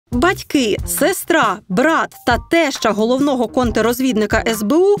Батьки, сестра, брат та теща головного контррозвідника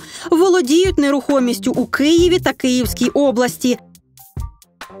СБУ володіють нерухомістю у Києві та Київській області,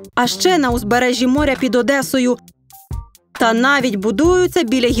 а ще на узбережжі моря під Одесою. Та навіть будуються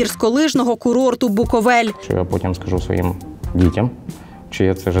біля гірськолижного курорту Буковель. Я потім скажу своїм дітям,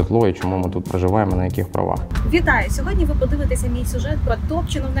 чиє це житло і чому ми тут проживаємо, на яких правах. Вітаю! Сьогодні ви подивитеся мій сюжет про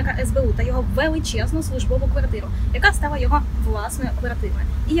топ-чиновника СБУ та його величезну службову квартиру, яка стала його власною квартирою.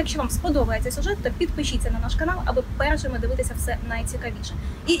 І якщо вам сподобається сюжет, то підпишіться на наш канал, аби першими дивитися все найцікавіше.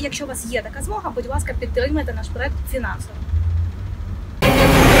 І якщо у вас є така змога, будь ласка, підтримайте наш проект фінансово.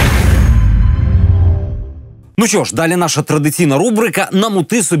 Ну що ж, далі наша традиційна рубрика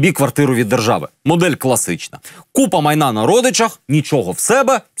 «Намути собі квартиру від держави». Модель класична. Купа майна на родичах, нічого в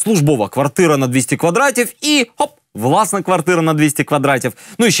себе, службова квартира на 200 квадратів і, хоп, власна квартира на 200 квадратів.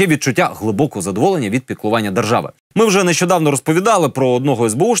 Ну і ще відчуття глибокого задоволення від піклування держави. Ми вже нещодавно розповідали про одного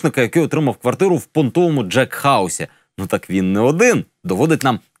СБУшника, який отримав квартиру в понтовому Джек-хаусі. Ну так він не один, доводить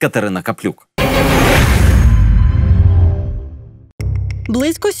нам Катерина Каплюк.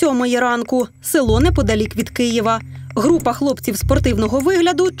 Близько 7-ї ранку. Село неподалік від Києва. Група хлопців спортивного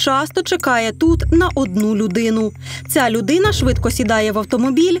вигляду часто чекає тут на одну людину. Ця людина швидко сідає в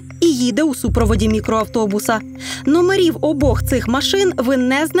автомобіль і їде у супроводі мікроавтобуса. Номерів обох цих машин ви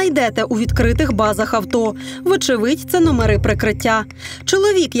не знайдете у відкритих базах авто. Вочевидь, це номери прикриття.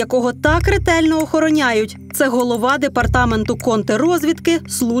 Чоловік, якого так ретельно охороняють, це голова Департаменту контррозвідки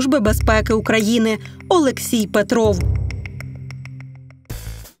Служби безпеки України Олексій Петров.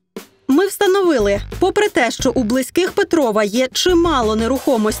 Ми встановили, попри те, що у близьких Петрова є чимало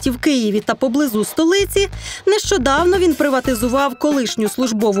нерухомості в Києві та поблизу столиці, нещодавно він приватизував колишню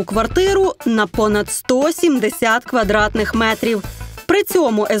службову квартиру на понад 170 квадратних метрів. При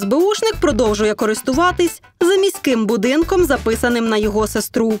цьому СБУшник продовжує користуватись заміським будинком, записаним на його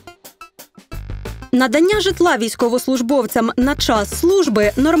сестру. Надання житла військовослужбовцям на час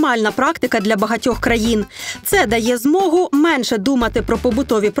служби – нормальна практика для багатьох країн. Це дає змогу менше думати про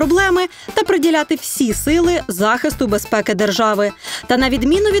побутові проблеми та приділяти всі сили захисту безпеки держави. Та на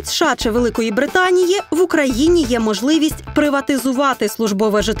відміну від США чи Великої Британії, в Україні є можливість приватизувати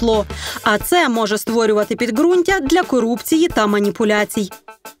службове житло. А це може створювати підґрунтя для корупції та маніпуляцій.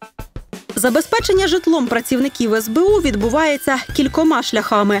 Забезпечення житлом працівників СБУ відбувається кількома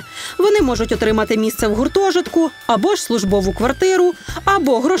шляхами. Вони можуть отримати місце в гуртожитку, або ж службову квартиру,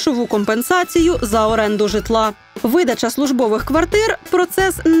 або грошову компенсацію за оренду житла. Видача службових квартир –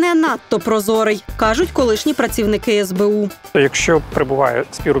 процес не надто прозорий, кажуть колишні працівники СБУ. Якщо прибуває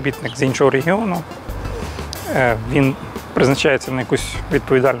співробітник з іншого регіону, він призначається на якусь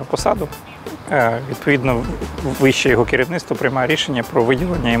відповідальну посаду, відповідно, вище його керівництво приймає рішення про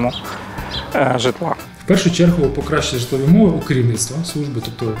виділення йому житла. В першу чергу покращити житлові умови у керівництва служби,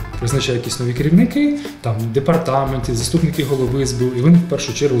 тобто призначає якісь нові керівники, там департаменти, заступники голови СБУ, і вони в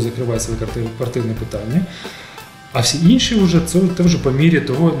першу чергу закривають своє квартирне питання. А всі інші вже це вже по мірі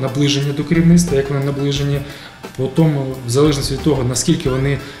того наближення до керівництва, як вони наближені, по тому, в залежності від того, наскільки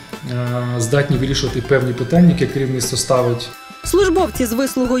вони здатні вирішувати певні питання, які керівництво ставить. Службовці з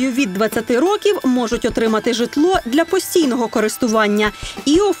вислугою від 20 років можуть отримати житло для постійного користування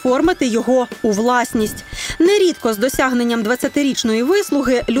і оформити його у власність. Нерідко з досягненням 20-річної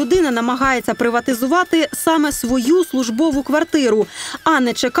вислуги людина намагається приватизувати саме свою службову квартиру, а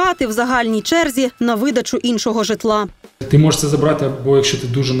не чекати в загальній черзі на видачу іншого житла. Ти можеш це забрати або якщо ти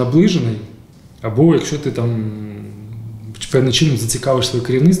дуже наближений, або якщо ти там певним чином зацікавиш своє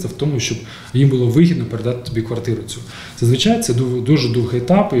керівництво в тому, щоб їм було вигідно передати тобі квартиру цю. Зазвичай це дуже довгий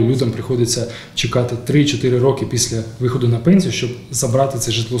етап, і людям приходиться чекати 3-4 роки після виходу на пенсію, щоб забрати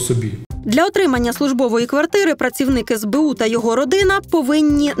це житло собі. Для отримання службової квартири працівник СБУ та його родина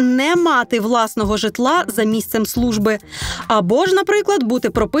повинні не мати власного житла за місцем служби. Або ж, наприклад, бути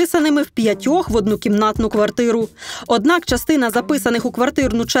прописаними в 5 в однокімнатну квартиру. Однак частина записаних у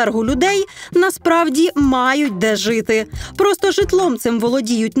квартирну чергу людей насправді мають де жити. Просто житлом цим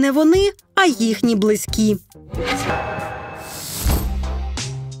володіють не вони, а їхні близькі.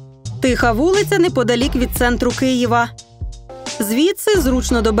 Тиха вулиця неподалік від центру Києва. Звідси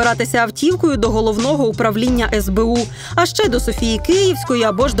зручно добиратися автівкою до головного управління СБУ, а ще до Софії Київської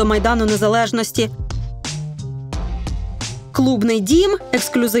або ж до Майдану Незалежності. Клубний дім,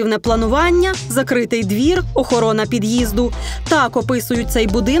 ексклюзивне планування, закритий двір, охорона під'їзду. Так описують цей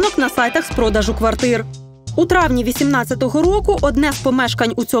будинок на сайтах з продажу квартир. У травні 2018 року одне з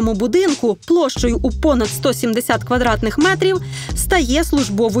помешкань у цьому будинку площею у понад 170 квадратних метрів стає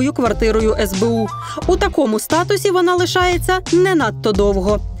службовою квартирою СБУ. У такому статусі вона лишається не надто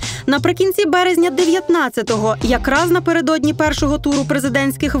довго. Наприкінці березня 19-го, якраз напередодні першого туру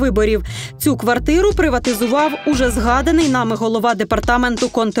президентських виборів, цю квартиру приватизував уже згаданий нами голова Департаменту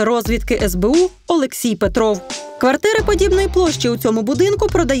контррозвідки СБУ Олексій Петров. Квартири подібної площі у цьому будинку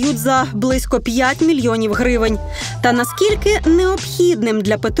продають за близько 5 мільйонів гривень. Та наскільки необхідним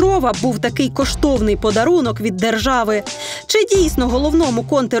для Петрова був такий коштовний подарунок від держави? Чи дійсно головному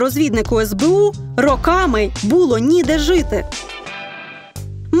контррозвіднику СБУ роками було ніде жити?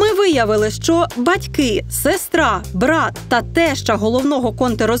 Ми виявили, що батьки, сестра, брат та теща головного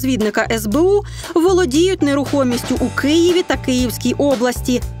контррозвідника СБУ володіють нерухомістю у Києві та Київській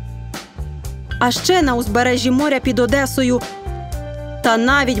області, а ще на узбережжі моря під Одесою. Та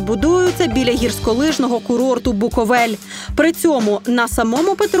навіть будуються біля гірськолижного курорту Буковель. При цьому на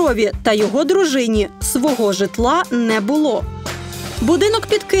самому Петрові та його дружині свого житла не було. Будинок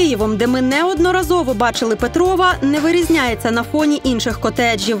під Києвом, де ми неодноразово бачили Петрова, не вирізняється на фоні інших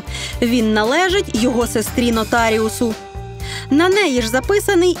котеджів. Він належить його сестрі-нотаріусу. На неї ж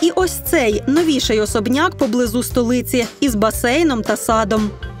записаний і ось цей новіший особняк поблизу столиці із басейном та садом.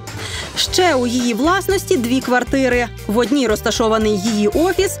 Ще у її власності 2 квартири. В одній розташований її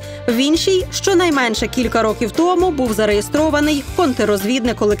офіс, в іншій, щонайменше кілька років тому, був зареєстрований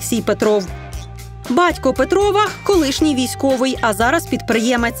контррозвідник Олексій Петров. Батько Петрова – колишній військовий, а зараз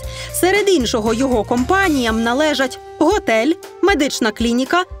підприємець. Серед іншого його компаніям належать готель, медична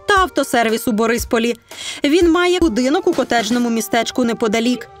клініка та автосервіс у Борисполі. Він має будинок у котеджному містечку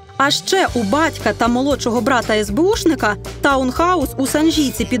неподалік. А ще у батька та молодшого брата СБУшника таунхаус у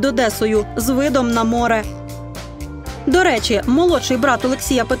Санжійці під Одесою з видом на море. До речі, молодший брат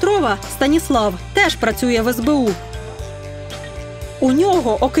Олексія Петрова, Станіслав, теж працює в СБУ. У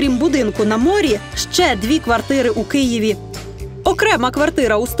нього, окрім будинку на морі, ще 2 квартири у Києві. Окрема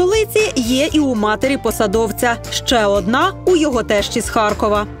квартира у столиці є і у матері посадовця, ще одна у його тещі з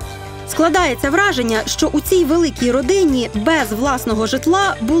Харкова. Складається враження, що у цій великій родині без власного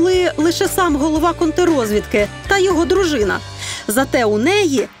житла були лише сам голова контррозвідки та його дружина. Зате у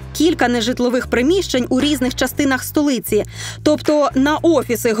неї кілька нежитлових приміщень у різних частинах столиці. Тобто на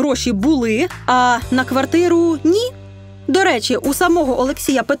офіси гроші були, а на квартиру – ні. До речі, у самого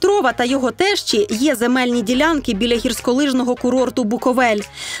Олексія Петрова та його тещі є земельні ділянки біля гірськолижного курорту Буковель,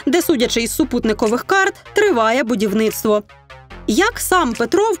 де, судячи із супутникових карт, триває будівництво. Як сам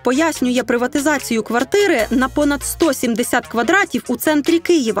Петров пояснює приватизацію квартири на понад 170 квадратів у центрі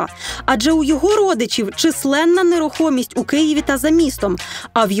Києва? Адже у його родичів численна нерухомість у Києві та за містом,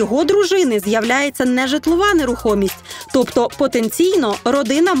 а в його дружини з'являється нежитлова нерухомість. Тобто, потенційно,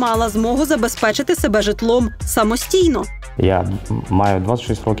 родина мала змогу забезпечити себе житлом самостійно. Я маю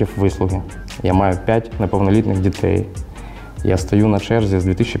 26 років вислуги. Я маю 5 неповнолітніх дітей. Я стою на черзі з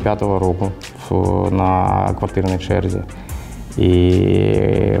 2005 року на квартирній черзі.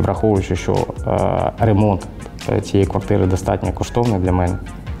 І враховуючи, що ремонт цієї квартири достатньо коштовний для мене,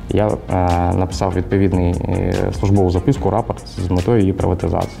 я написав відповідний службову записку, рапорт з метою її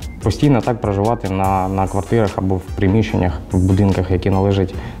приватизації. Постійно так проживати на квартирах або в приміщеннях, в будинках, які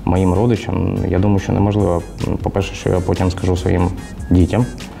належать моїм родичам, я думаю, що неможливо. По-перше, що я потім скажу своїм дітям,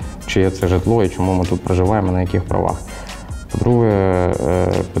 чиє це житло і чому ми тут проживаємо, на яких правах. По-друге,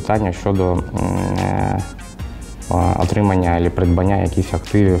 питання щодо отримання або придбання якихось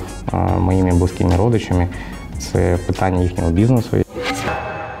активів моїми близькими родичами – це питання їхнього бізнесу.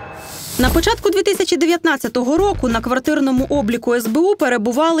 На початку 2019 року на квартирному обліку СБУ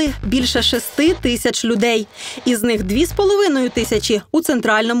перебували більше 6 тисяч людей. Із них 2,5 тисячі у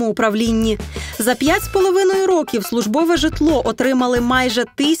центральному управлінні. За 5,5 років службове житло отримали майже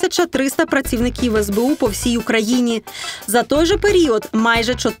 1300 працівників СБУ по всій Україні. За той же період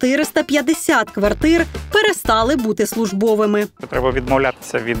майже 450 квартир перестали бути службовими. Треба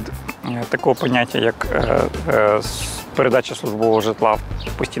відмовлятися від такого поняття, як передача службового житла в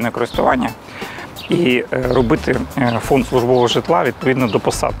постійне користування і робити фонд службового житла відповідно до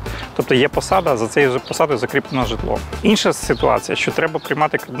посад. Тобто є посада, за цією посадою закріплено житло. Інша ситуація, що треба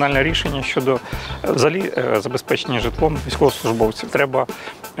приймати кардинальне рішення щодо взагалі забезпечення житлом військовослужбовців. Треба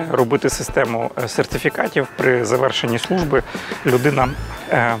робити систему сертифікатів. При завершенні служби людина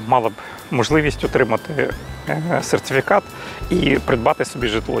мала б можливість отримати сертифікат і придбати собі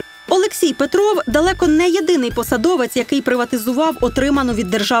житло. Олексій Петров далеко не єдиний посадовець, який приватизував отриману від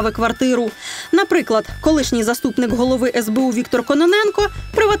держави квартиру. Наприклад, колишній заступник голови СБУ Віктор Кононенко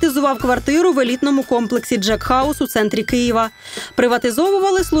приватизував квартиру в елітному комплексі Джек Хаус у центрі Києва.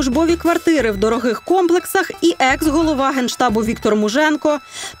 Приватизовували службові квартири в дорогих комплексах і екс-голова Генштабу Віктор Муженко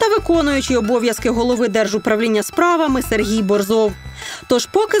та виконуючий обов'язки голови Держуправління справами Сергій Борзов. Тож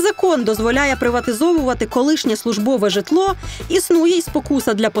поки закон дозволяє приватизовувати колишнє службове житло, існує й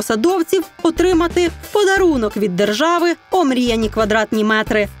спокуса для посадовців отримати в подарунок від держави омріяні квадратні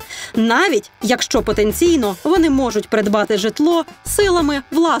метри. Навіть якщо потенційно вони можуть придбати житло силами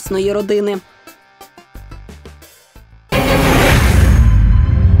власної родини.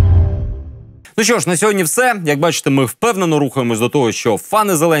 Ну що ж, на сьогодні все. Як бачите, ми впевнено рухаємось до того, що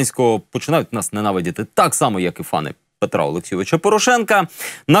фани Зеленського починають нас ненавидіти так само, як і фани Петра Олексійовича Порошенка.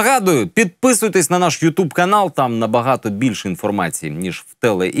 Нагадую, підписуйтесь на наш YouTube-канал, там набагато більше інформації, ніж в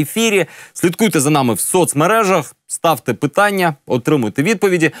телеефірі. Слідкуйте за нами в соцмережах, ставте питання, отримуйте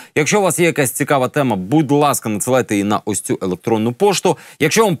відповіді. Якщо у вас є якась цікава тема, будь ласка, надсилайте її на ось цю електронну пошту.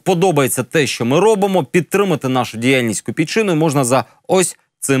 Якщо вам подобається те, що ми робимо, підтримати нашу діяльність копійчиною можна за ось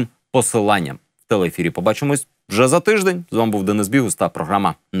цим посиланням. В телеефірі побачимось вже за тиждень. З вами був Денис Бігус та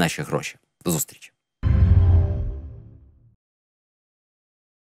програма «Наші гроші». До зустрічі.